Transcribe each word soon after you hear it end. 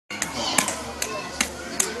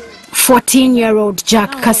14-year-old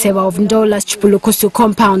Jack Kasewa of Ndola's Chipulukusu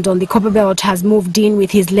compound on the Copperbelt has moved in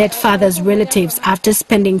with his late father's relatives after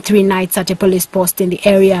spending 3 nights at a police post in the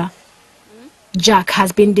area. Jack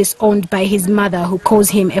has been disowned by his mother, who calls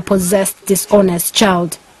him a possessed, dishonest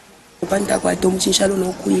child.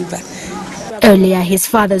 Earlier, his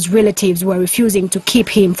father's relatives were refusing to keep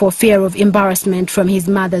him for fear of embarrassment from his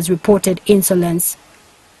mother's reported insolence.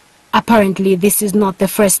 Apparently, this is not the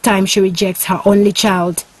first time she rejects her only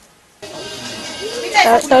child.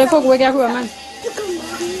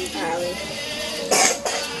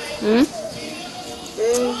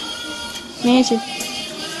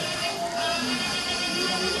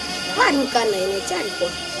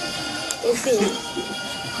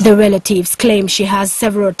 The relatives claim she has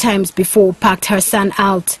several times before packed her son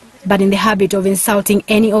out, but in the habit of insulting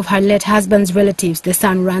any of her late husband's relatives the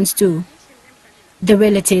son runs to. The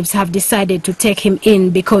relatives have decided to take him in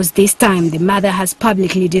because this time the mother has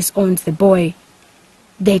publicly disowned the boy.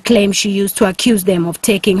 They claim she used to accuse them of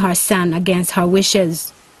taking her son against her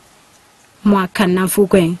wishes. Mwaka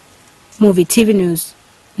Namfukwe, Movie TV News,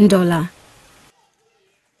 Ndola.